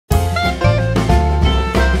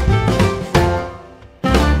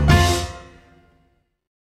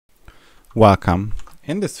Welcome.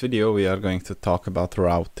 In this video we are going to talk about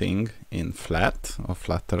routing in Flet or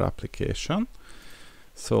Flutter application.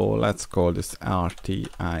 So let's call this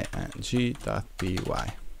rting.py.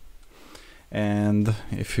 And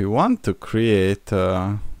if you want to create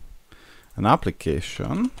an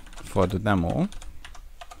application for the demo,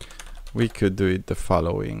 we could do it the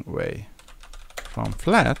following way. From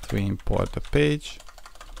Flet we import the page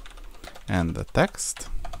and the text,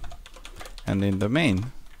 and in the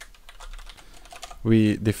main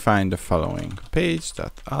we define the following: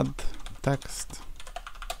 page.add text,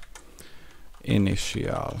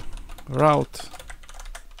 initial route,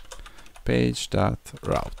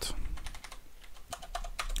 page.route.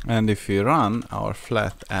 And if we run our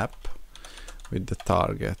Flet app with the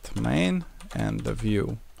target main and the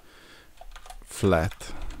view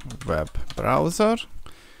Flet web browser,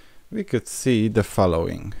 we could see the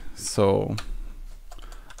following. So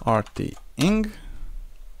rting,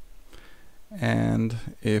 and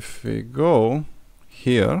if we go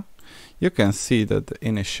here, you can see that the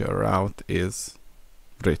initial route is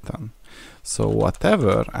written. So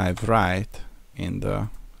whatever I write in the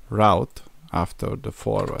route after the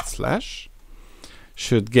 /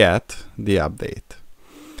 should get the update.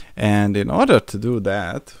 And in order to do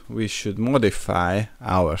that, we should modify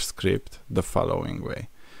our script the following way.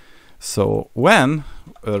 So when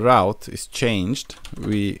a route is changed,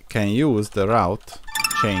 we can use the route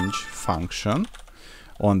change function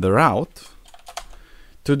on the route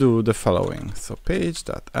to do the following. So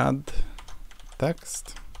page.add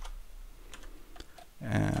text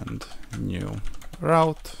and new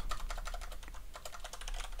route,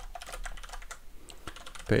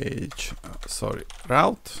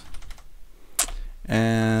 route,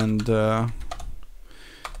 and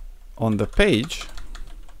on the page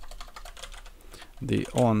the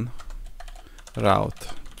on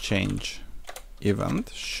route change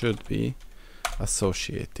event should be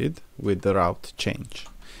associated with the route change.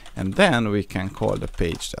 And then we can call the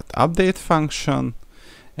page.update function,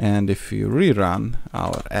 and if we rerun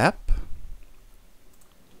our app,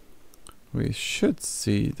 we should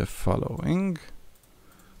see the following,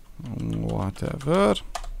 whatever,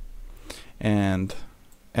 and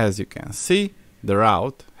as you can see, the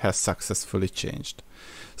route has successfully changed.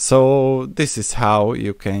 So this is how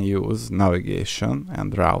you can use navigation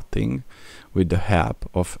and routing with the help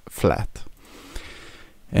of Flet.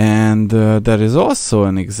 And there is also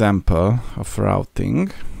an example of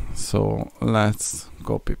routing. So let's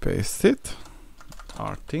copy paste it,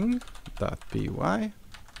 rting.py,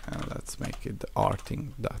 and let's make it the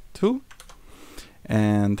rting.to.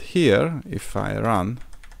 And here, if I run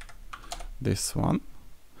this one,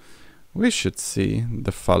 we should see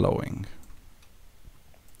the following.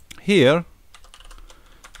 Here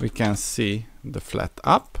we can see the Flet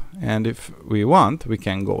app, and if we want, we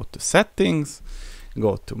can go to settings,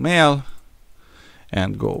 go to mail,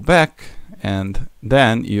 and go back, and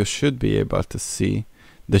then you should be able to see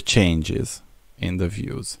the changes in the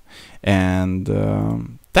views. And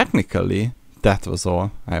technically that was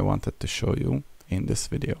all I wanted to show you in this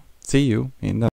video. See you in the